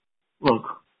Look,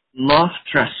 love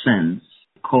transcends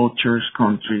cultures,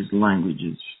 countries,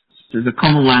 languages. There's a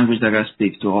common language that I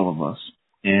speak to all of us.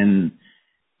 And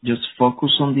just focus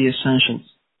on the essentials.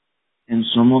 And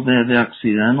some of the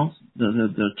accidentals,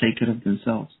 they'll take care of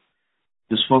themselves.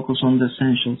 Just focus on the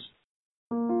essentials.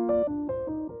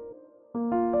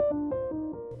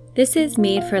 This is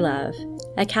Made for Love,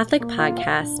 a Catholic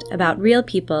podcast about real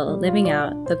people living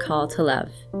out the call to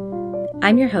love.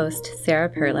 I'm your host, Sarah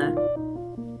Perla.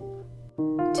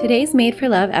 Today's Made for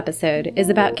Love episode is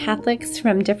about Catholics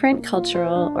from different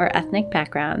cultural or ethnic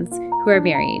backgrounds who are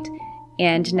married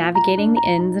and navigating the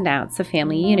ins and outs of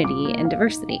family unity and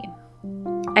diversity.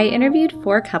 I interviewed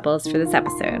 4 couples for this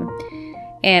episode,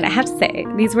 and I have to say,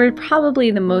 these were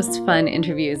probably the most fun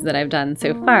interviews that I've done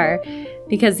so far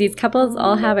because these couples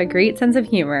all have a great sense of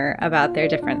humor about their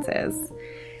differences.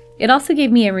 It also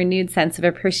gave me a renewed sense of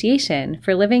appreciation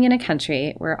for living in a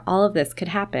country where all of this could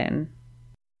happen.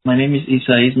 My name is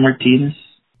Isais Martinez.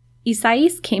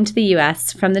 Isais came to the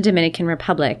U.S. from the Dominican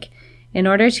Republic in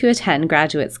order to attend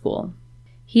graduate school.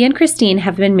 He and Christine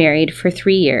have been married for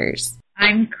 3 years.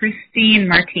 I'm Christine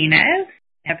Martinez.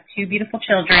 I have 2 beautiful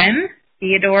children.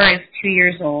 Theodore is 2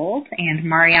 years old, and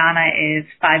Mariana is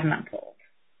 5 months old.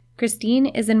 Christine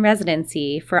is in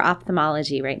residency for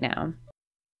ophthalmology right now.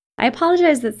 I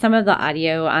apologize that some of the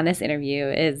audio on this interview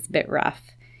is a bit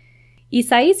rough.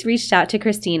 Isais reached out to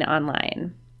Christine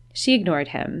online. She ignored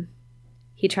him.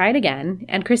 He tried again,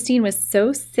 and Christine was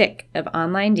so sick of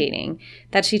online dating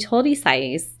that she told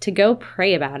Isais to go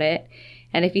pray about it,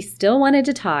 and if he still wanted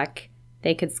to talk,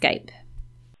 they could Skype.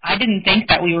 I didn't think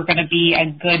that we were going to be a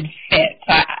good fit.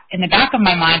 In the back of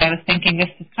my mind, I was thinking this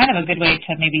is kind of a good way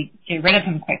to maybe get rid of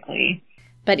him quickly.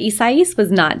 But Isais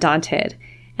was not daunted,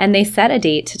 and they set a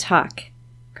date to talk.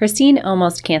 Christine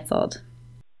almost canceled.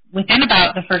 Within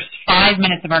about the first 5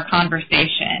 minutes of our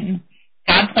conversation,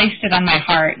 God placed it on my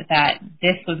heart that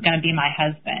this was going to be my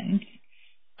husband.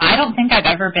 I don't think I've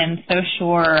ever been so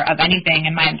sure of anything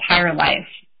in my entire life,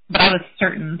 but I was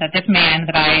certain that this man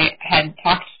that I had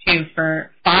talked to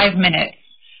for 5 minutes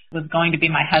was going to be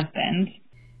my husband.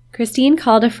 Christine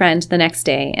called a friend the next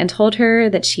day and told her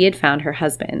that she had found her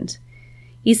husband.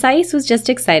 Isais was just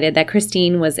excited that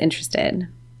Christine was interested.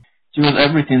 She was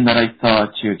everything that I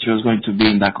thought she was going to be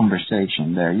in that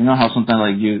conversation there. You know how sometimes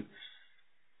like you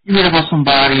read about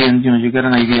somebody and, you get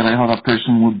an idea like how that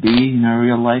person would be in a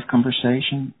real life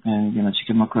conversation. And, she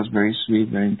came across very sweet,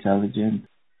 very intelligent.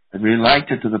 I really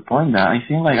liked her to the point that I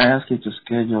feel like I asked her to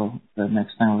schedule the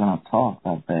next time we're going to talk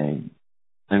that day.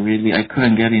 I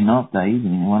couldn't get enough that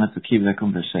evening. I wanted to keep the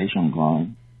conversation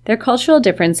going. Their cultural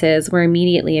differences were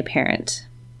immediately apparent.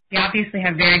 We obviously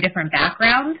have very different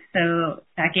backgrounds, so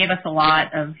that gave us a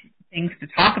lot of things to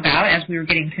talk about as we were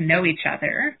getting to know each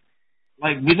other.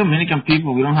 Like, we Dominican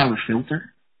people, we don't have a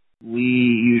filter. We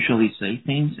usually say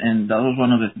things, and that was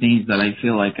one of the things that I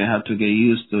feel like I have to get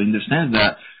used to. Understand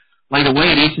that, like the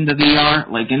way it is in the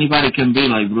DR, like anybody can be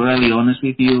like brutally honest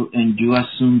with you, and you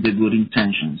assume the good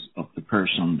intentions of the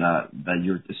person that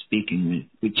you're speaking with,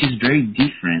 which is very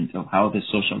different of how the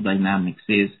social dynamics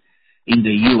is in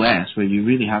the U.S., where you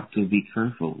really have to be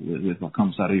careful with what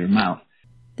comes out of your mouth.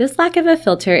 This lack of a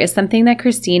filter is something that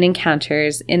Christine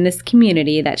encounters in this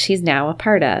community that she's now a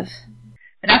part of.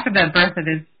 But after the birth of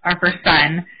our first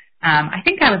son, I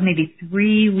think I was maybe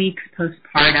 3 weeks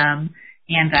postpartum,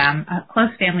 and a close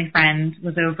family friend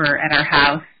was over at our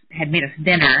house, had made us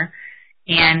dinner,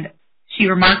 and she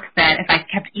remarked that if I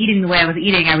kept eating the way I was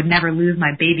eating, I would never lose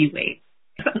my baby weight.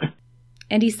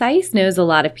 And Isais knows a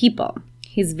lot of people.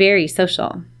 He's very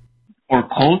social. Our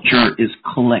culture is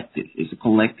collective. It's a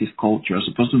collective culture as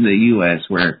opposed to the U.S.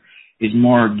 where it's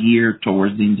more geared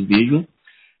towards the individual.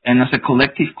 And as a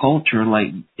collective culture, like,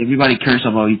 everybody cares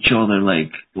about each other,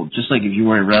 like, well, just like if you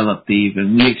were a relative.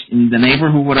 And in the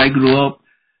neighborhood where I grew up,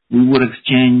 we would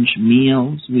exchange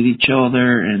meals with each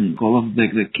other, and all of the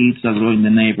kids that grew in the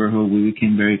neighborhood, we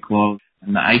became very close.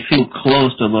 And I feel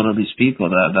close to a lot of these people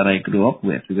that I grew up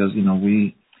with because,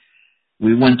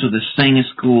 we went to the same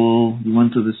school, we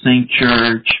went to the same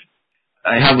church.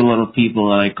 I have a lot of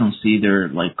people that I consider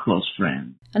like close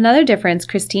friends. Another difference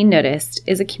Christine noticed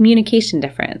is a communication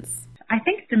difference. I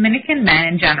think Dominican men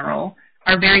in general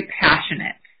are very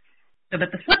passionate. But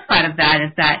the flip side of that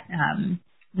is that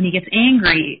when he gets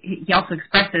angry, he also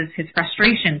expresses his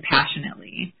frustration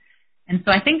passionately. And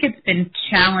so I think it's been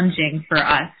challenging for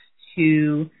us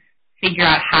to figure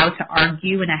out how to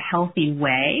argue in a healthy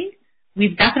way.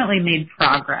 We've definitely made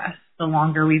progress the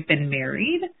longer we've been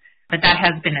married, but that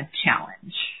has been a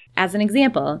challenge. As an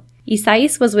example,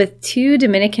 Isais was with 2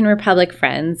 Dominican Republic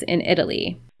friends in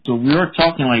Italy. So we were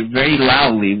talking like very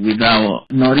loudly without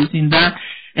noticing that.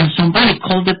 And somebody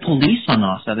called the police on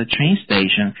us at the train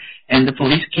station, and the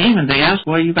police came and they asked,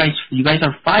 "Well, you guys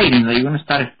are fighting? Are you going to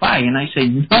start a fight?" And I said,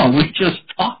 "No, we're just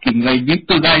talking. Like, these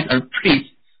two guys are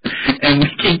priests, and we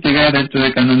came together to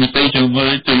the canonization of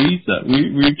Mother Teresa.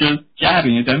 We're just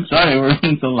chatting." I said, "I'm sorry, we're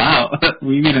being so loud.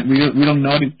 we don't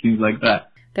notice things like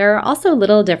that." There are also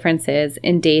little differences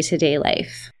in day-to-day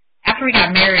life. After we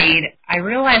got married, I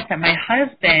realized that my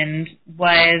husband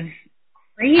was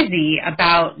crazy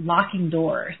about locking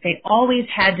doors. They always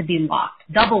had to be locked,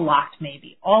 double locked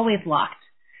maybe, always locked.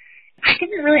 I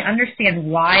didn't really understand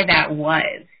why that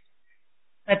was.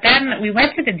 But then we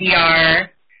went to the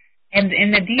DR, and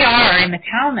in the DR, in the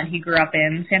town that he grew up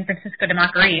in, San Francisco de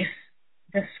Macorís,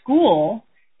 the school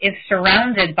is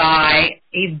surrounded by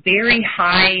a very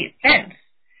high fence,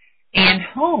 and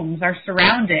homes are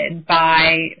surrounded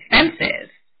by fences.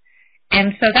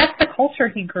 And so that's the culture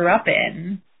he grew up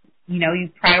in. You know, you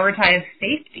prioritize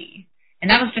safety. And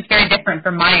that was just very different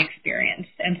from my experience.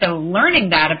 And so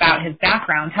learning that about his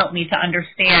background helped me to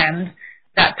understand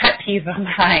that pet peeve of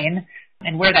mine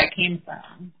and where that came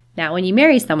from. Now, when you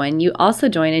marry someone, you also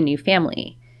join a new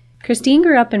family. Christine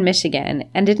grew up in Michigan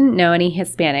and didn't know any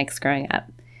Hispanics growing up.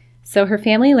 So her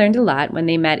family learned a lot when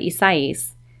they met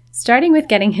Isais, starting with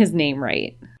getting his name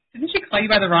right. Didn't she call you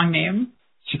by the wrong name?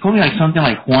 She called me like something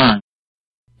like Juan.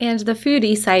 And the food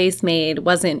Isais made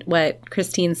wasn't what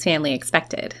Christine's family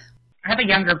expected. I have a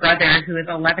younger brother who is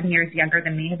 11 years younger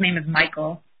than me. His name is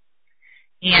Michael.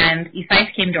 And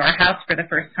Isais came to our house for the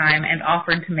first time and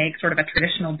offered to make sort of a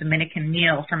traditional Dominican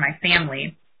meal for my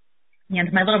family.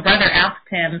 And my little brother asked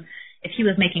him if he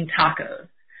was making tacos.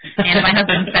 And my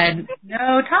husband said,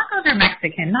 "No, tacos are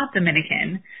Mexican, not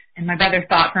Dominican." And my brother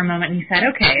thought for a moment and he said,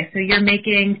 "Okay, so you're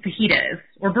making fajitas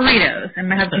or burritos." And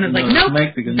my husband was like, "Nope,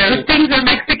 those things are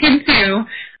Mexican too."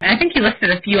 And I think he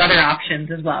listed a few other options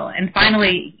as well. And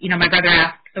finally, my brother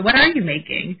asked, "So what are you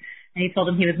making?" And he told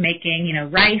him he was making,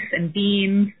 rice and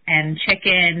beans and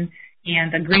chicken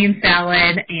and a green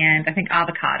salad and I think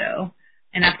avocado.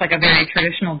 And that's like a very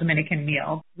traditional Dominican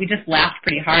meal. We just laughed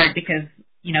pretty hard because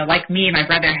like me, my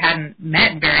brother hadn't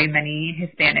met very many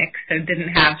Hispanics, so didn't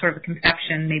have sort of a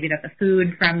conception maybe that the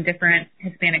food from different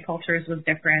Hispanic cultures was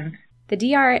different. The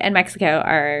DR and Mexico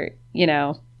are,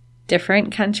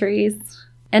 different countries.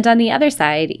 And on the other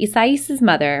side, Isais'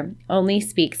 mother only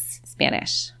speaks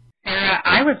Spanish. Sarah,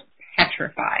 I was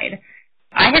petrified.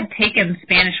 I had taken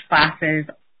Spanish classes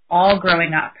all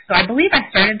growing up. So I believe I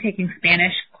started taking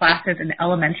Spanish classes in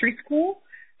elementary school.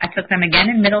 I took them again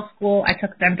in middle school. I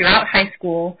took them throughout high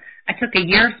school. I took a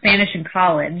year of Spanish in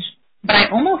college, but I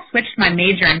almost switched my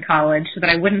major in college so that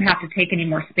I wouldn't have to take any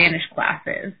more Spanish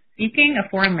classes. Speaking a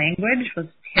foreign language was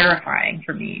terrifying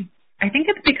for me. I think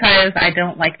it's because I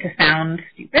don't like to sound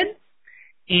stupid,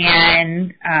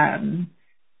 and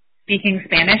speaking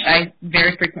Spanish, I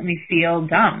very frequently feel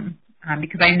dumb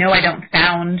because I know I don't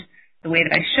sound the way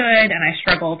that I should, and I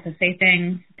struggle to say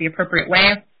things the appropriate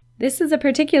way. This is a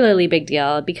particularly big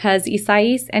deal because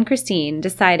Isais and Christine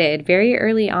decided very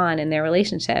early on in their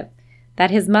relationship that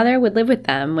his mother would live with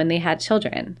them when they had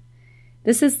children.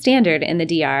 This is standard in the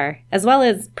DR, as well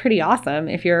as pretty awesome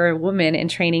if you're a woman in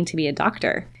training to be a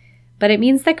doctor. But it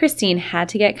means that Christine had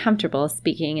to get comfortable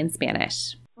speaking in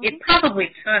Spanish. It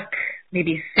probably took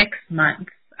maybe 6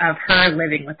 months of her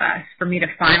living with us for me to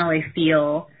finally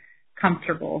feel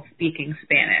comfortable speaking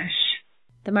Spanish.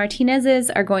 The Martinezes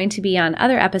are going to be on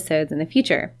other episodes in the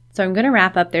future, so I'm going to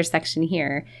wrap up their section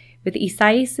here with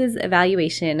Isais'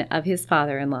 evaluation of his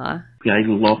father-in-law. I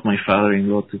love my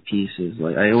father-in-law to pieces.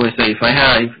 Like I always say,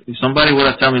 if somebody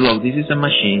were to tell me, look, this is a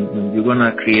machine, and you're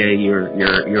gonna create your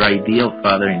ideal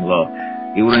father-in-law,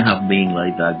 it wouldn't have been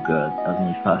like that good as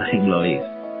my father-in-law is.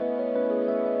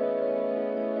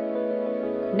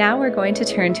 Now we're going to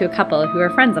turn to a couple who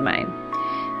are friends of mine.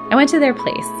 I went to their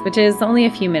place, which is only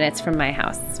a few minutes from my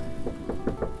house.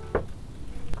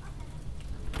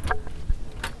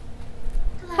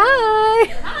 Hi!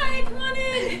 Hi, come on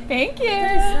in. Thank you.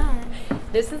 What is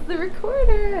that? This is the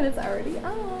recorder, and it's already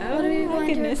on. Oh, what are you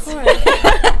going to record?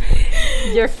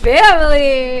 Your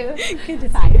family. Good to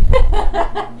see you.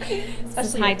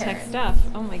 This is high-tech stuff.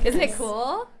 Oh my goodness. Isn't it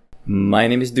cool? My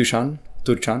name is Dushan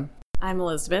Turchan. I'm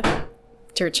Elizabeth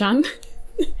Turchan.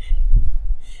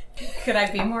 Could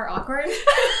I be more awkward?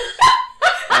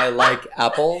 I like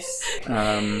apples.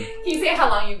 Can you say how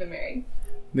long you've been married?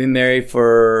 Been married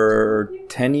for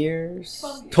 10 years?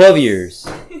 12 years.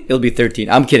 It'll be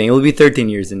 13. I'm kidding. It'll be 13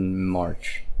 years in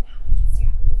March.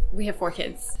 We have 4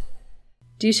 kids.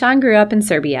 Dusan grew up in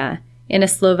Serbia in a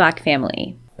Slovak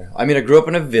family. I grew up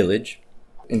in a village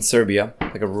in Serbia,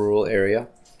 like a rural area.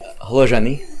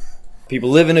 Hložani. people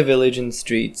live in a village in the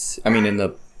streets, in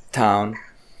the town,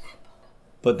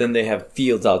 but then they have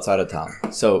fields outside of town.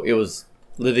 So it was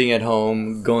living at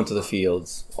home, going to the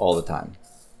fields all the time.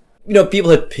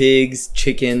 People had pigs,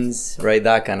 chickens, right?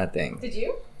 That kind of thing. Did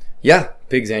you? Yeah,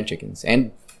 pigs and chickens.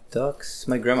 And ducks.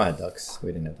 My grandma had ducks.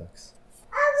 We didn't have ducks.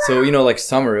 So, like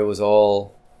summer, it was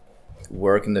all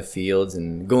work in the fields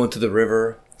and going to the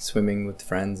river, swimming with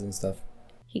friends and stuff.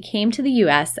 He came to the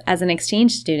U.S. as an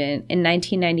exchange student in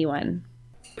 1991.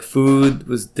 Food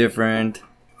was different.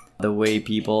 The way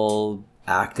people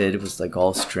acted was like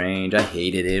all strange. I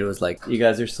hated it. It was like, you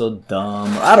guys are so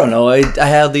dumb. I don't know. I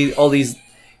had all these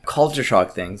culture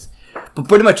shock things. But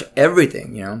pretty much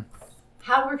everything,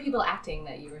 How were people acting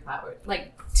that you thought were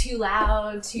like too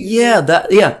loud?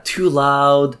 Too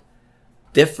loud,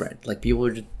 different. Like people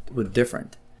were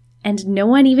different. And no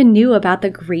one even knew about the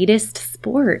greatest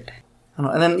sport.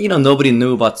 And then, nobody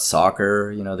knew about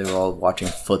soccer. They were all watching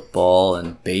football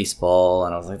and baseball.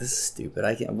 And I was like, this is stupid.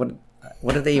 I can't,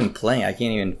 what are they even playing? I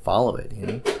can't even follow it,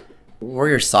 What are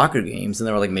your soccer games? And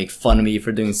they were like, make fun of me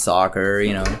for doing soccer,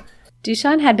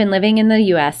 Dushan had been living in the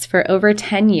U.S. for over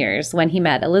 10 years when he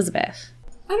met Elizabeth.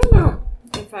 I don't know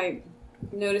if I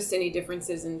noticed any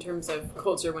differences in terms of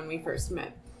culture when we first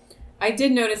met. I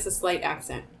did notice a slight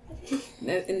accent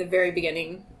in the very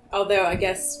beginning, although I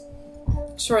guess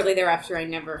shortly thereafter I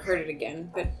never heard it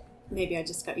again, but maybe I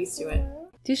just got used to it.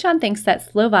 Dushan thinks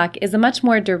that Slovak is a much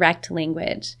more direct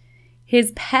language.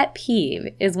 His pet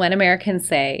peeve is when Americans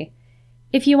say,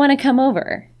 if you want to come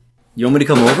over. You want me to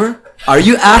come over? Are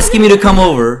you asking me to come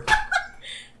over?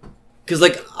 Because,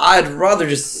 I'd rather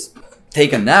just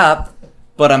take a nap,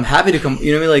 but I'm happy to come.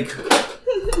 You know what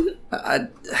I mean?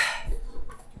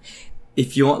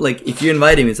 If you want, if you're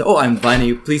inviting me, say, oh, I'm inviting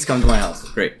you, please come to my house.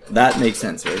 Great. That makes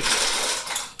sense, right?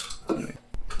 Anyway.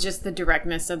 Just the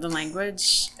directness of the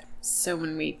language. So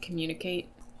when we communicate,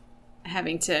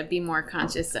 having to be more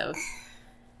conscious of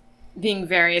being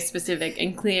very specific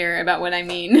and clear about what I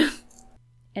mean.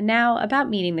 And now about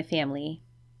meeting the family.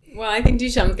 Well, I think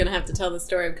Dushan's going to have to tell the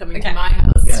story of coming to my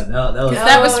house. Yeah,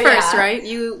 that was first, right?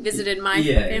 You visited my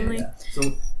family? Yeah.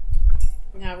 So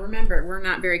now, remember, we're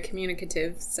not very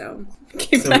communicative, so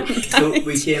keep that in mind. So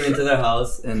we came into their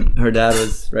house, and her dad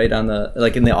was right on the,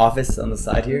 in the office on the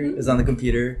side here. It was on the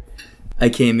computer. I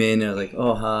came in, and I was like,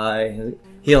 oh, hi.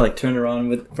 He, turned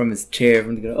around from his chair,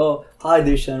 oh, hi,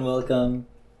 Dushan, welcome.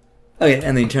 Okay, and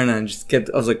then he turned on and just kept,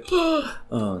 I was like,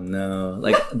 oh, no.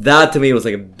 That to me was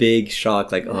a big shock.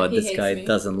 This guy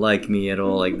doesn't like me at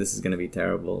all. This is going to be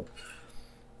terrible.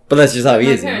 But that's just how he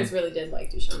is. My parents really did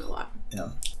like Dushan a lot. Yeah.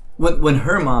 When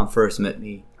her mom first met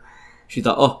me, she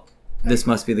thought, oh, this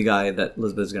must be the guy that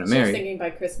Elizabeth's going to marry. She was thinking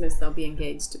by Christmas they'll be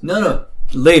engaged. No.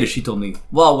 Later she told me,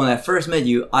 well, when I first met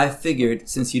you, I figured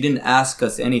since you didn't ask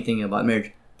us anything about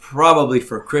marriage, probably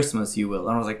for Christmas you will.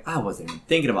 And I was like, I wasn't even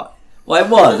thinking about it. Well,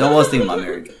 I was thinking about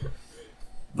marriage.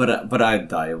 But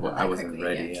I wasn't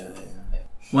ready. Yeah.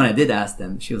 When I did ask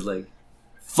them, she was like,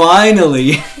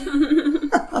 finally!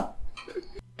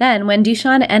 Then, when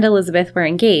Dushan and Elizabeth were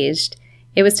engaged,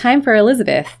 it was time for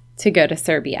Elizabeth to go to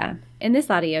Serbia. In this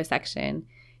audio section,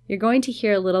 you're going to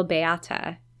hear little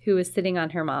Beata, who was sitting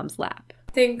on her mom's lap.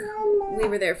 I think we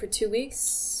were there for 2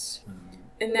 weeks,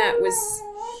 and that was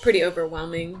pretty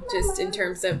overwhelming, just in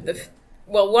terms of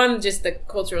one, just the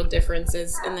cultural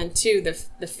differences, and then two,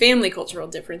 the family cultural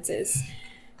differences,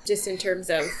 just in terms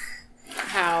of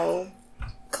how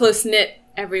close-knit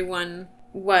everyone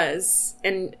was.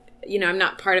 And, I'm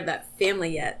not part of that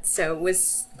family yet, so I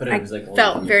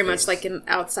felt very much like an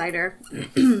outsider.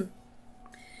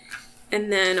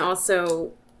 And then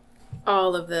also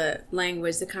all of the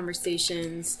language, the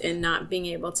conversations, and not being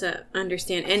able to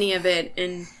understand any of it,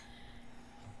 and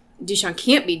Dushan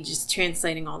can't be just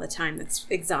translating all the time. That's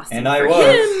exhausting. And I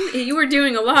was. You were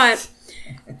doing a lot.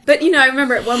 But, I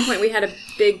remember at one point we had a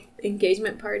big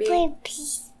engagement party. And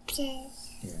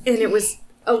it was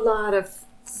a lot of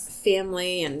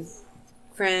family and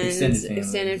friends,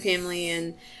 extended family.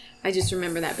 And I just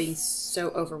remember that being so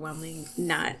overwhelming,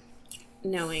 not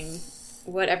knowing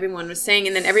what everyone was saying.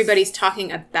 And then everybody's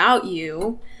talking about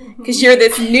you because you're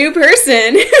this new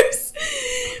person who's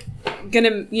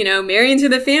gonna, marry into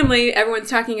the family. Everyone's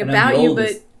talking about you,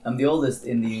 but I'm the oldest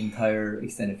in the entire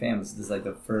extended family, so this is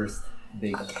the first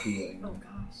big deal. Oh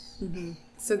gosh. Mm-hmm.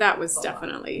 So that was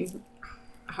definitely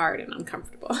hard and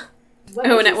uncomfortable.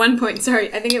 And at one point,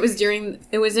 I think it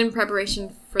was in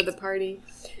preparation for the party,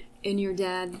 and your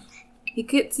dad, he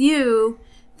gets you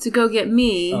to go get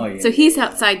me. Oh, yeah. So he's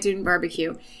outside doing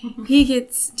barbecue. He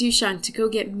gets Dushan to go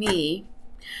get me.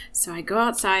 So I go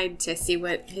outside to see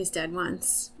what his dad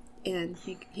wants. And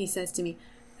he says to me,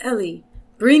 Ellie,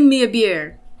 bring me a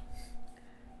beer.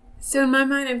 So in my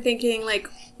mind, I'm thinking, like,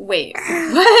 wait,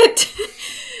 what?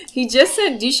 He just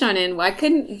sent Dushan in. Why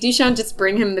couldn't Dushan just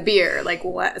bring him the beer? Like,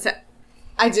 what? So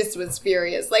I just was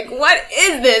furious. Like, what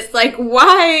is this? Like,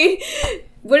 why?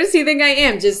 What does he think I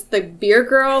am? Just the beer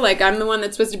girl? Like, I'm the one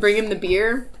that's supposed to bring him the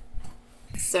beer?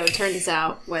 So it turns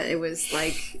out it was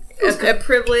like a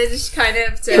privilege kind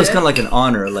of to... It was kind of like an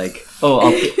honor, like,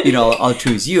 oh, I'll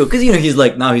choose you. Because, he's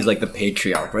like the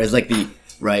patriarch, right? It's like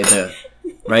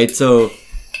right? So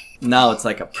now it's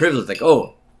like a privilege, like,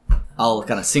 oh, I'll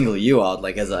kind of single you out,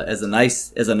 like, as a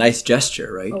nice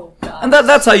gesture, right? Oh, God. And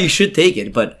that's how you should take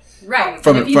it, but right.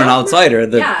 for an outsider,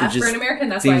 it just for an American,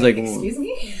 that's seems like, like, excuse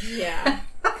me? Yeah.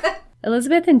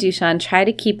 Elizabeth and Dushan try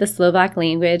to keep the Slovak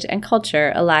language and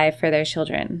culture alive for their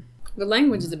children. The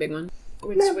language is a big one,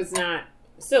 which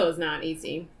still is not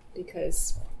easy,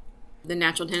 because the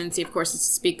natural tendency, of course, is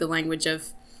to speak the language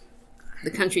of the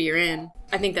country you're in.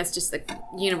 I think that's just the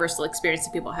universal experience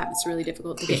that people have. It's really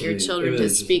difficult to get your children to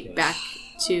speak back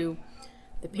to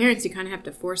the parents. You kind of have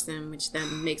to force them, which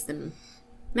then makes them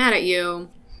mad at you,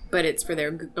 but it's for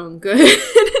their own good.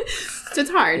 So it's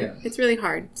hard. Yeah. It's really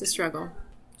hard. It's a struggle.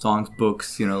 Songs,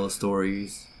 books, the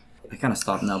stories. I kind of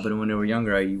stopped now, but when they were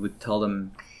younger, I would tell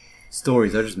them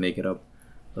stories. I just make it up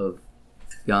of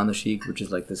Jan the Sheik, which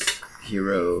is like this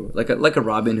hero, like a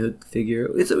Robin Hood figure.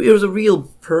 It was a real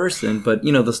person, but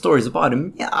the stories about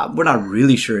him, we're not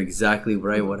really sure exactly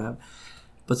what happened.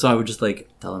 But so I would just like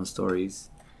tell them stories.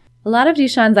 A lot of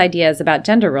Dushan's ideas about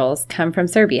gender roles come from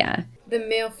Serbia. The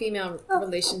male-female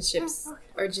relationships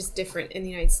are just different in the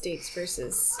United States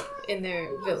versus in their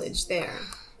village there.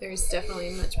 There's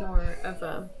definitely much more of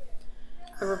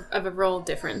a role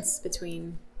difference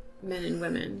between men and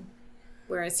women.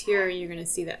 Whereas here, you're going to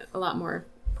see that a lot more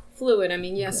fluid. I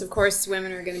mean, yes, of course,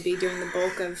 women are going to be doing the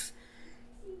bulk of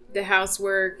the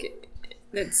housework.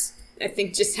 That's, I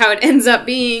think, just how it ends up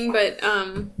being. But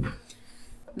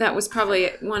that was probably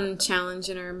one challenge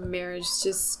in our marriage,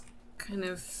 just kind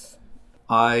of...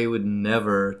 I would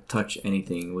never touch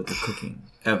anything with the cooking,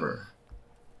 ever.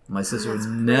 My sister would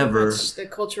never... That's the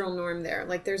cultural norm there.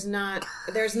 Like, there's not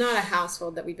a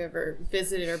household that we've ever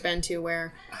visited or been to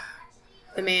where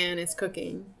the man is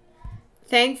cooking.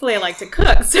 Thankfully, I like to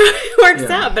cook, so it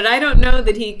works out. But I don't know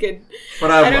that he could.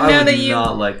 But I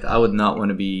would not want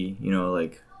to be,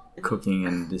 like cooking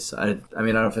and this. I mean, I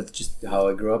don't know if it's just how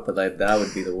I grew up, but like that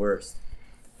would be the worst.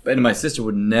 But my sister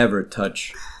would never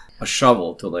touch a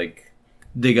shovel to like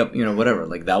dig up, whatever.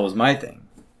 Like that was my thing.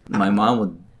 My mom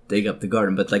would dig up the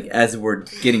garden, but like as we're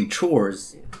getting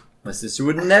chores, my sister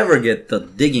would never get the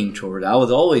digging chore. That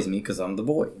was always me because I'm the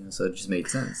boy, so it just made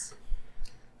sense.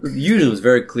 Usually it was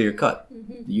very clear cut.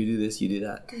 Mm-hmm. You do this, you do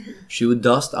that. Mm-hmm. She would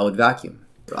dust, I would vacuum.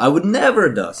 I would never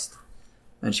dust.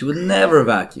 And she would never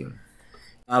vacuum.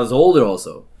 I was older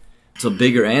also. So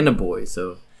bigger and a boy.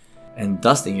 And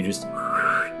dusting, you just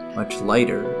much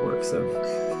lighter work.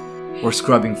 Or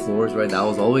scrubbing floors, right? That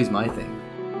was always my thing.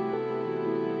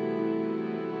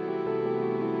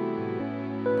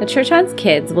 The Churchon's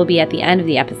kids will be at the end of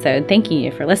the episode thanking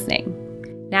you for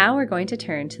listening. Now we're going to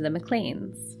turn to the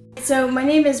McLeans. So my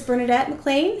name is Bernadette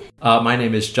McLean. My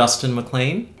name is Justin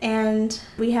McLean. And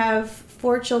we have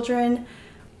 4 children.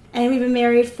 And we've been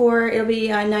married it'll be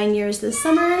 9 years this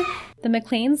summer. The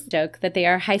McLeans joke that they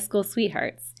are high school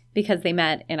sweethearts because they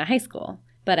met in a high school,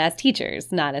 but as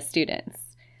teachers, not as students.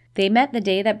 They met the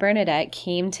day that Bernadette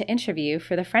came to interview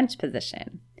for the French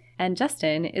position. And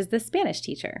Justin is the Spanish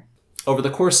teacher. Over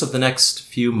the course of the next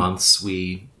few months,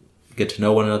 we get to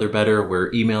know one another better.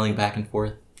 We're emailing back and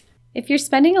forth. If you're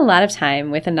spending a lot of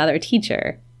time with another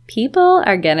teacher, people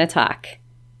are gonna talk.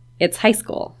 It's high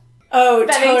school. Oh,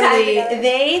 totally.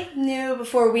 They knew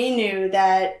before we knew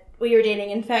that we were dating.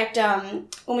 In fact,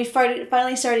 when we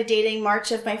finally started dating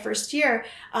March of my first year,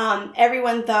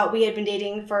 everyone thought we had been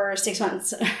dating for 6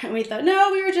 months. And we thought,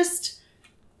 no, we were just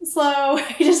slow.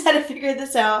 We just had to figure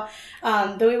this out.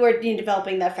 But we were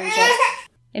developing that friendship.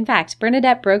 In fact,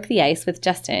 Bernadette broke the ice with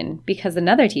Justin because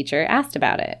another teacher asked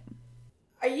about it.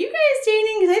 Are you guys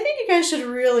dating? Because I think you guys should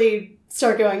really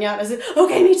start going out. I said,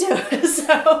 okay, me too.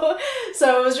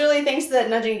 So it was really thanks to that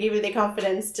nudging gave me the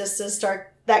confidence just to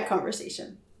start that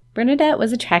conversation. Bernadette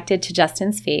was attracted to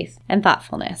Justin's faith and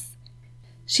thoughtfulness.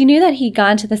 She knew that he'd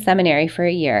gone to the seminary for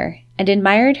a year and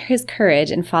admired his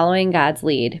courage in following God's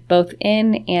lead, both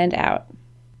in and out.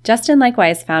 Justin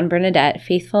likewise found Bernadette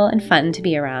faithful and fun to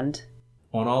be around.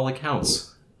 On all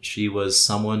accounts, she was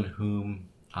someone whom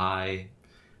I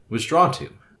was drawn to.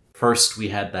 First, we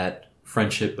had that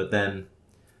friendship, but then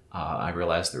I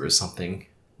realized there was something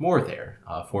more there.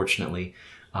 Fortunately,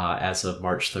 As of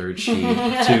March 3rd, she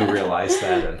too realized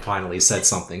that and finally said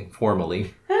something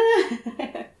formally.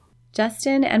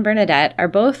 Justin and Bernadette are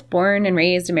both born and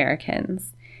raised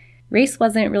Americans. Race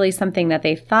wasn't really something that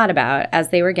they thought about as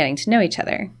they were getting to know each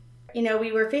other. You know,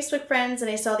 we were Facebook friends, and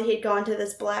I saw that he had gone to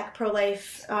this Black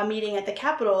pro-life meeting at the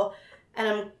Capitol, and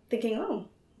I'm thinking, oh,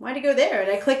 why'd he go there? And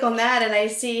I click on that, and I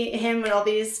see him and all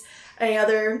these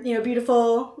other,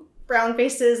 beautiful brown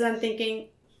faces, and I'm thinking,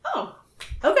 oh,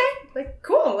 okay, like,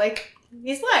 cool, like,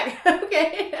 he's Black,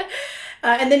 okay.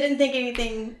 And then didn't think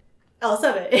anything else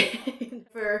of it.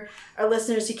 For our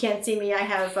listeners who can't see me, I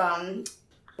have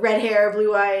red hair,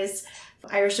 blue eyes,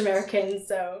 Irish American,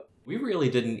 so... We really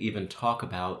didn't even talk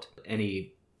about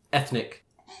any ethnic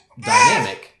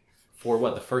dynamic for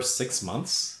the first 6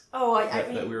 months? Oh,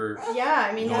 that we were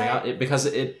going out, because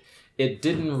it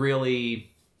didn't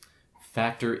really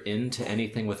factor into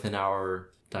anything within our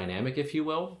dynamic, if you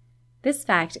will. This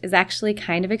fact is actually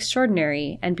kind of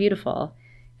extraordinary and beautiful,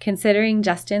 considering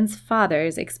Justin's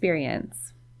father's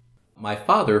experience. My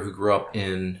father, who grew up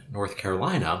in North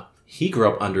Carolina, he grew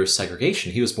up under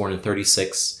segregation. He was born in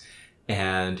 1936.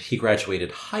 And he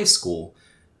graduated high school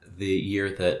the year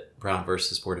that Brown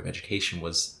versus Board of Education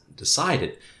was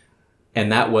decided.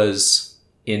 And that was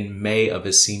in May of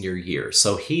his senior year.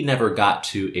 So he never got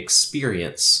to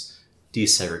experience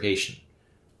desegregation.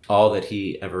 All that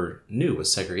he ever knew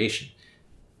was segregation.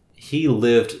 He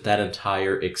lived that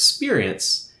entire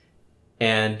experience,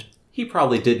 and he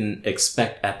probably didn't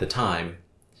expect at the time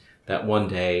that one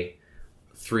day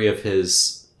 3 of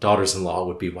his daughters-in-law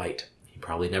would be white.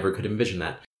 Probably never could envision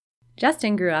that.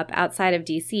 Justin grew up outside of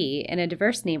D.C. in a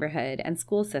diverse neighborhood and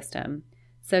school system,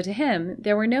 so to him,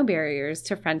 there were no barriers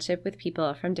to friendship with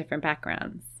people from different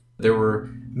backgrounds. There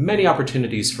were many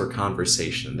opportunities for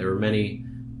conversation. There were many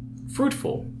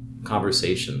fruitful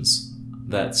conversations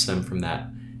that stem from that.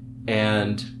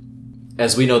 And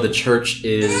as we know, the church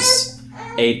is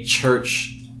a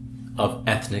church of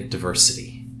ethnic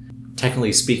diversity.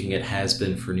 Technically speaking, it has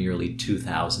been for nearly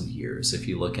 2,000 years. If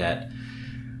you look at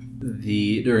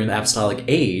during the apostolic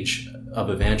age of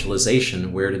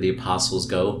evangelization, where did the apostles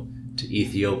go? To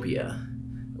Ethiopia.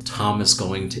 Thomas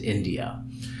going to India.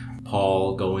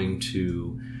 Paul going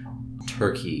to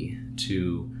Turkey,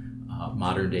 to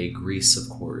modern-day Greece, of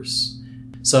course.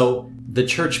 So the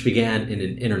church began in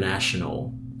an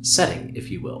international setting,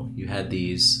 if you will. You had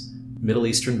these Middle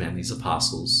Eastern men, these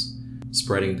apostles,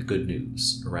 spreading the good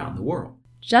news around the world.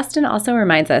 Justin also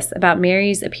reminds us about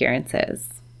Mary's appearances.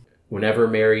 Whenever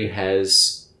Mary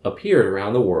has appeared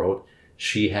around the world,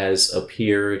 she has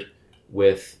appeared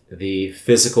with the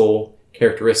physical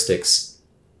characteristics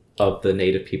of the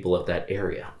native people of that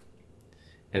area.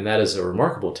 And that is a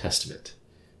remarkable testament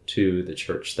to the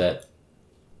church, that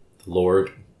the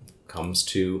Lord comes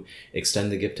to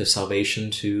extend the gift of salvation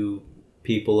to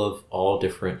people of all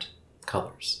different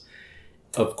colors.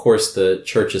 Of course, the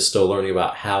church is still learning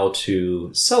about how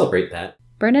to celebrate that.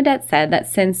 Bernadette said that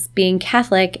since being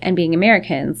Catholic and being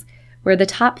Americans were the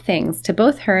top things to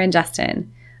both her and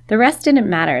Justin, the rest didn't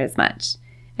matter as much,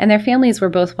 and their families were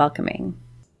both welcoming.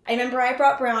 I remember I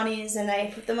brought brownies, and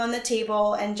I put them on the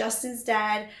table, and Justin's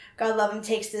dad, God love him,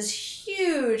 takes this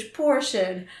huge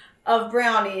portion of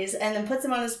brownies and then puts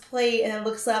them on his plate and then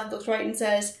looks left, looks right, and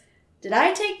says, "Did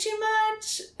I take too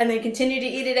much?" And then continue to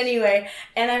eat it anyway.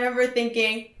 And I remember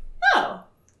thinking, oh,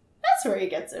 that's where he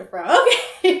gets it from.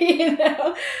 Okay,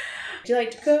 Would you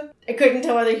like to cook? I couldn't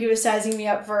tell whether he was sizing me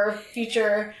up for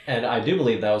future. And I do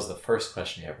believe that was the first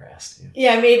question he ever asked you.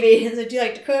 Yeah, maybe. So, do you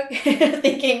like to cook?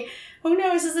 Thinking, oh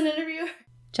no, is this an interview?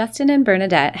 Justin and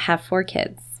Bernadette have 4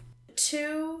 kids.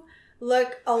 2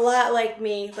 look a lot like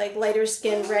me, like lighter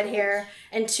skin, red hair,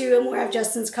 and 2 more have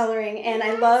Justin's coloring. And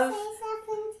I love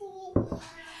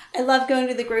going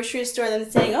to the grocery store and them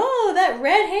saying, oh, that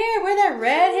red hair, where'd that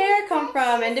red hair come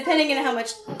from? And depending on how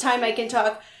much time I can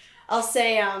talk, I'll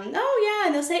say, oh yeah,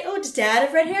 and they'll say, oh, does Dad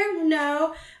have red hair?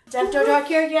 No. Does Dad have dark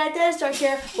hair? Yeah, Dad has dark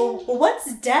hair. Well,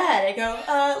 what's Dad? I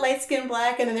go, light skin,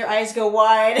 black, and then their eyes go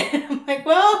wide. And I'm like,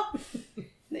 well,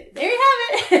 there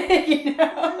you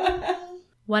have it.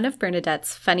 One of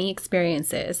Bernadette's funny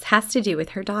experiences has to do with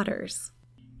her daughters.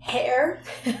 Hair.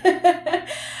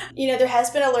 There has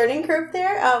been a learning curve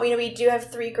there. We do have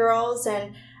 3 girls,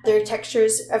 and their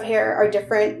textures of hair are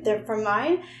different than from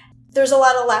mine. There's a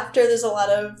lot of laughter. There's a lot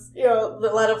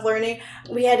of learning.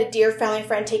 We had a dear family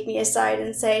friend take me aside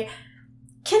and say,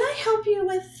 "Can I help you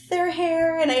with their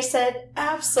hair?" And I said,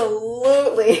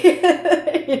 "Absolutely."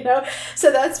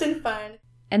 So that's been fun.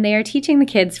 And they are teaching the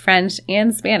kids French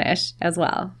and Spanish as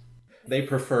well. They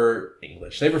prefer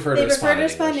English. They prefer to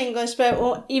respond in English.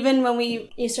 But even when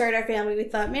we started our family, we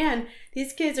thought, man,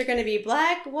 these kids are going to be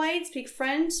black, white, speak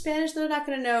French, Spanish. They're not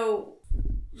going to know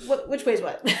which way is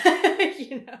what.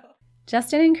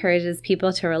 Justin encourages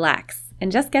people to relax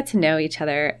and just get to know each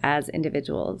other as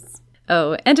individuals.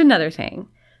 Oh, and another thing.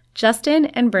 Justin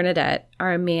and Bernadette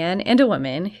are a man and a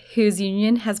woman whose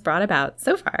union has brought about,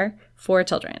 so far, 4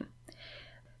 children.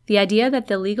 The idea that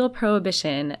the legal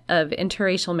prohibition of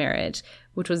interracial marriage,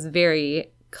 which was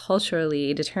very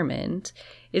culturally determined,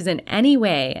 is in any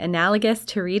way analogous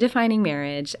to redefining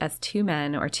marriage as 2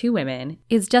 men or 2 women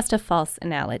is just a false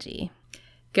analogy.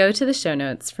 Go to the show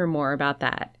notes for more about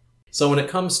that. So when it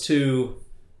comes to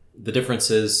the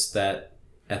differences that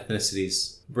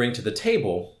ethnicities bring to the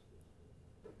table,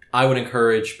 I would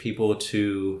encourage people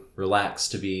to relax,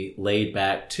 to be laid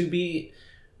back, to be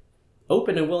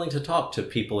open and willing to talk to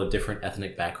people of different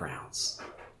ethnic backgrounds.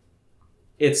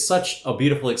 It's such a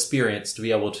beautiful experience to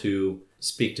be able to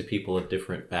speak to people of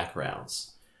different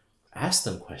backgrounds. Ask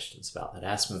them questions about that.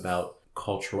 Ask them about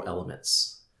cultural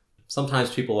elements.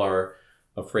 Sometimes people are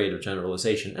afraid of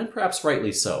generalization, and perhaps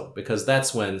rightly so, because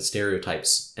that's when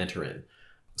stereotypes enter in.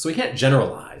 So we can't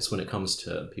generalize when it comes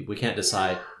to people. We can't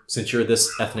decide, since you're this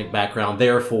ethnic background,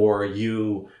 therefore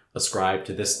you ascribe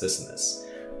to this, and this.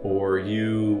 Or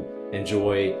you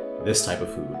enjoy this type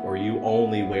of food, or you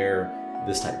only wear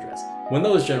this type of dress. When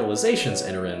those generalizations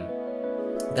enter in,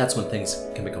 that's when things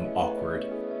can become awkward.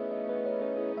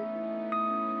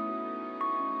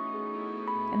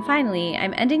 And finally,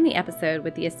 I'm ending the episode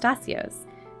with the Estacios,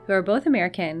 who are both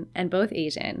American and both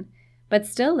Asian, but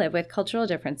still live with cultural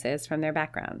differences from their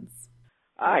backgrounds.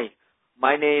 Hi,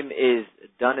 my name is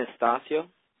Don Estacio.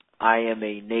 I am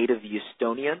a native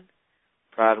Houstonian,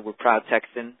 we're proud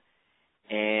Texan,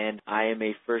 and I am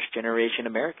a first-generation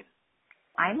American.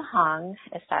 I'm Hong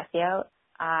Estacio.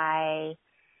 I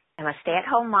am a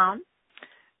stay-at-home mom.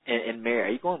 And Mary,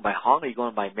 are you going by Hong or are you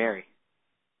going by Mary?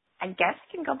 I guess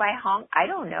I can go by Hong. I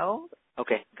don't know.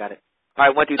 Okay, got it. All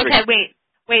right, 1, 2, 3. Okay,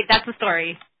 wait, that's the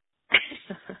story.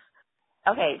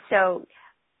 Okay, so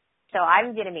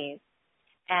I'm Vietnamese,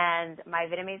 and my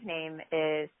Vietnamese name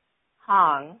is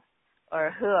Hong,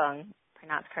 or Huong,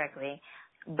 pronounced correctly.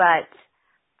 But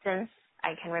since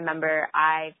I can remember,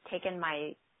 I've taken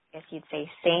my, I guess you'd say,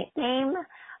 saint name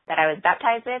that I was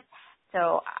baptized with.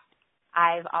 So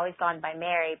I've always gone by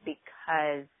Mary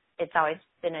because it's always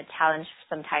been a challenge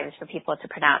sometimes for people to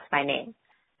pronounce my name.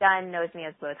 Dun knows me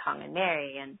as both Hong and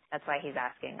Mary, and that's why he's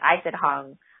asking. I said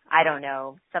Hong. I don't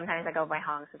know. Sometimes I go by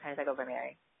Hong, sometimes I go by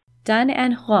Mary. Dun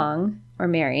and Huang, or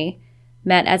Mary,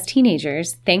 met as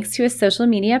teenagers thanks to a social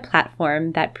media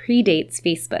platform that predates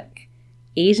Facebook,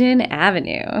 Asian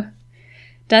Avenue.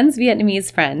 Dun's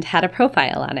Vietnamese friend had a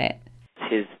profile on it.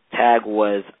 His tag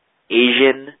was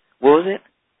Asian, what was it?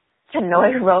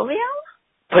 Pinoy Romeo?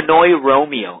 Pinoy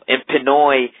Romeo. And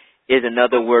Pinoy is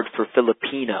another word for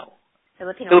Filipino.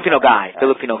 Filipino guy.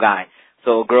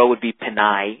 So a girl would be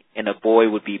Pinay and a boy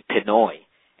would be Pinoy.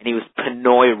 And he was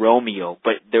Pinoy Romeo,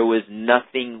 but there was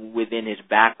nothing within his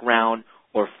background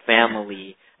or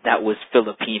family that was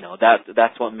Filipino.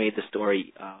 That's what made the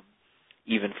story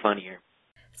even funnier.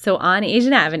 So on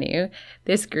Asian Avenue,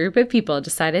 this group of people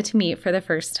decided to meet for the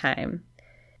first time.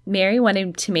 Mary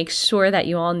wanted to make sure that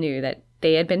you all knew that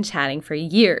they had been chatting for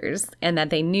years and that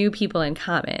they knew people in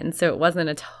common, so it wasn't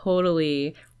a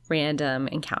totally random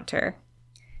encounter.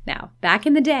 Now, back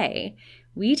in the day,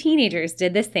 we teenagers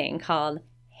did this thing called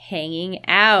hanging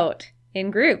out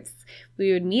in groups.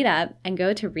 We would meet up and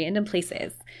go to random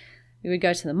places. We would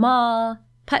go to the mall,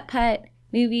 putt-putt,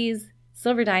 movies,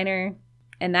 Silver Diner,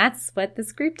 and that's what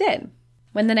this group did.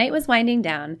 When the night was winding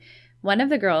down, one of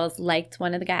the girls liked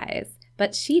one of the guys,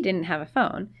 but she didn't have a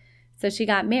phone, so she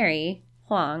got Mary,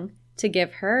 Huang, to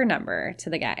give her number to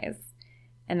the guys.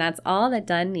 And that's all that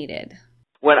Dun needed.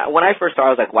 When I first saw her,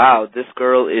 I was like, wow, this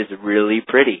girl is really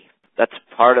pretty. That's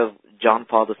part of John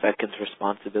Paul II's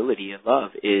responsibility in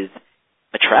love is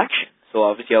attraction. So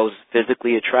obviously I was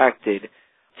physically attracted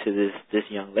to this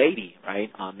young lady, right?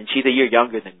 And she's a year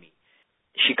younger than me.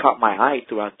 She caught my eye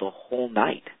throughout the whole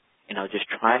night, and I was just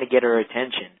trying to get her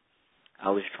attention.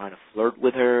 I was trying to flirt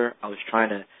with her. I was trying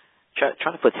to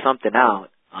put something out,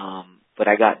 but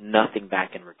I got nothing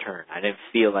back in return. I didn't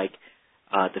feel like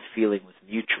the feeling was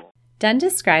mutual. Dun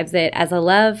describes it as a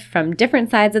love from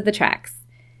different sides of the tracks.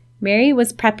 Mary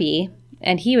was preppy,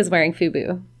 and he was wearing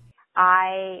FUBU.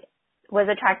 I was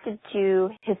attracted to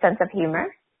his sense of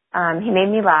humor. He made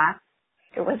me laugh.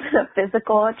 It wasn't a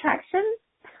physical attraction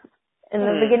in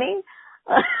the beginning,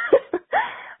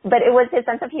 but it was his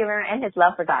sense of humor and his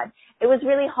love for God. It was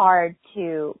really hard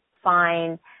to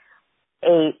find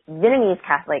a Vietnamese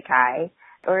Catholic guy,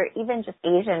 or even just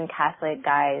Asian Catholic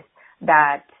guys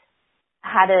that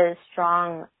had a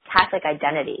strong Catholic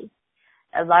identity.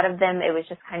 A lot of them, it was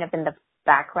just kind of in the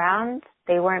background.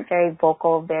 They weren't very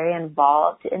vocal, very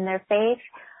involved in their faith,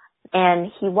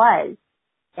 and he was.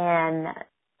 And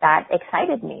that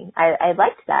excited me. I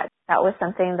liked that. That was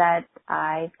something that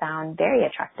I found very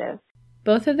attractive.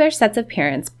 Both of their sets of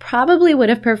parents probably would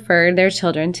have preferred their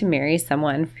children to marry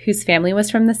someone whose family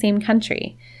was from the same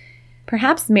country.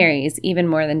 Perhaps Mary's even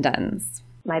more than Dunn's.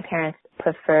 My parents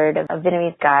preferred a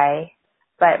Vietnamese guy,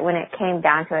 but when it came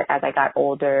down to it as I got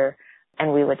older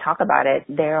and we would talk about it,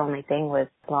 their only thing was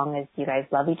as long as you guys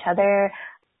love each other,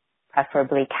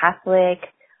 preferably Catholic,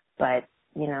 but,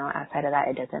 outside of that,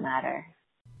 it doesn't matter.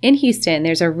 In Houston,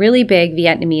 there's a really big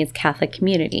Vietnamese Catholic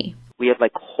community. We have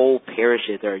whole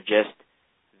parishes that are just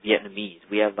Vietnamese.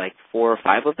 We have 4 or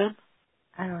 5 of them.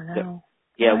 I don't know.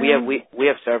 Yeah, we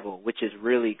have several, which is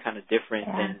really kind of different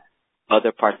than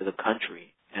other parts of the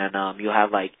country. And you'll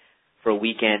have for a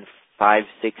weekend 5,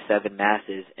 6, 7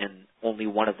 masses, and only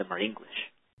one of them are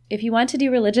English. If you want to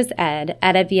do religious ed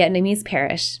at a Vietnamese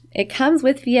parish, it comes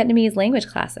with Vietnamese language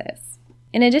classes.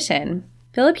 In addition,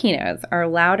 Filipinos are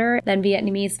louder than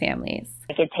Vietnamese families.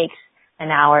 It takes an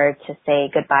hour to say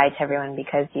goodbye to everyone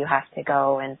because you have to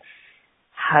go and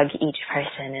hug each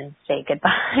person and say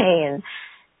goodbye and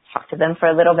talk to them for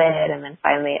a little bit, and then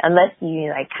finally, unless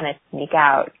you kind of sneak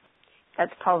out,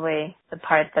 that's probably the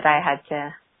part that I had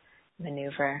to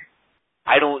maneuver.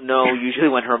 I don't know. Usually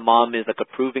when her mom is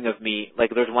approving of me,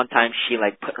 there's one time she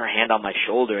put her hand on my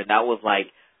shoulder, and that was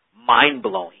mind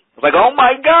blowing. I was oh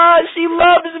my God, she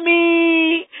loves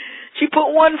me. She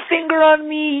put one finger on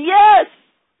me. Yes.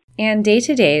 And day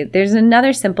to day, there's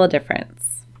another simple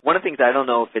difference. One of the things, I don't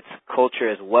know if it's culture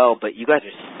as well, but you guys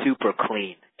are super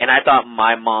clean. And I thought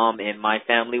my mom and my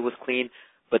family was clean,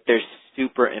 but they're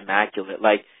super immaculate.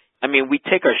 We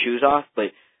take our shoes off,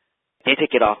 but they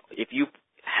take it off. If you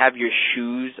have your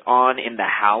shoes on in the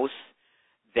house,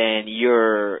 then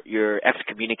you're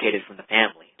excommunicated from the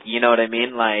family. You know what I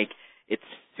mean? It's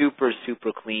super,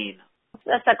 super clean.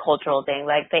 That's a cultural thing.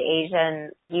 The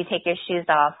Asian, you take your shoes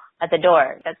off at the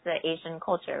door. That's the Asian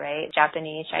culture, right?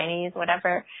 Japanese, Chinese,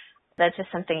 whatever. That's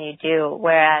just something you do.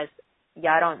 Whereas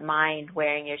y'all don't mind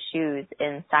wearing your shoes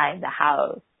inside the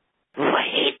house. Ooh, I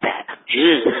hate that.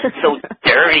 It's so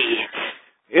dirty.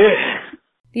 Ugh.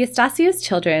 The Estacios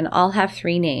children all have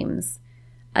 3 names.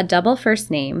 A double first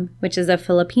name, which is a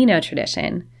Filipino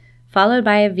tradition, followed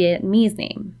by a Vietnamese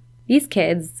name. These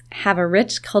kids have a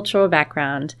rich cultural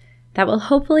background that will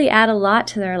hopefully add a lot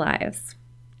to their lives.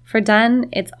 For Dunn,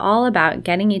 it's all about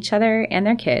getting each other and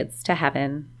their kids to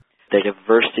heaven. The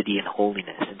diversity and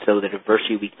holiness, and so the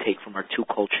diversity we take from our 2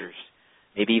 cultures,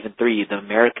 maybe even 3, the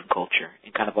American culture,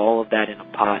 and kind of all of that in a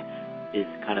pot is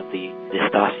kind of the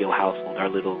Estacio household, our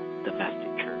little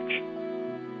domestic church.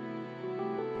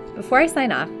 Before I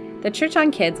sign off, the Church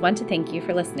on Kids want to thank you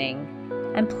for listening,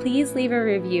 and please leave a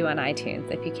review on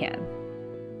iTunes if you can.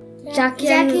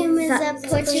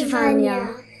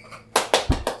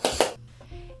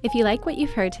 If you like what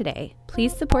you've heard today,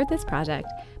 please support this project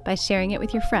by sharing it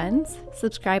with your friends,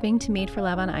 subscribing to Made for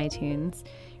Love on iTunes,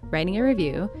 writing a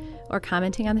review, or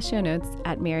commenting on the show notes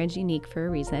at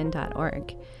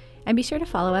marriageuniqueforareason.org. And be sure to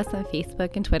follow us on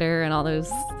Facebook and Twitter and all those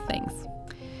things.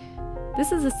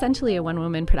 This is essentially a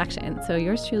one-woman production, so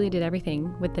yours truly did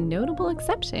everything with the notable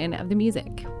exception of the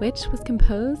music, which was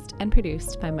composed and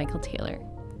produced by Michael Taylor.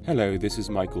 Hello, this is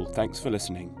Michael. Thanks for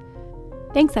listening.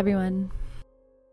 Thanks, everyone.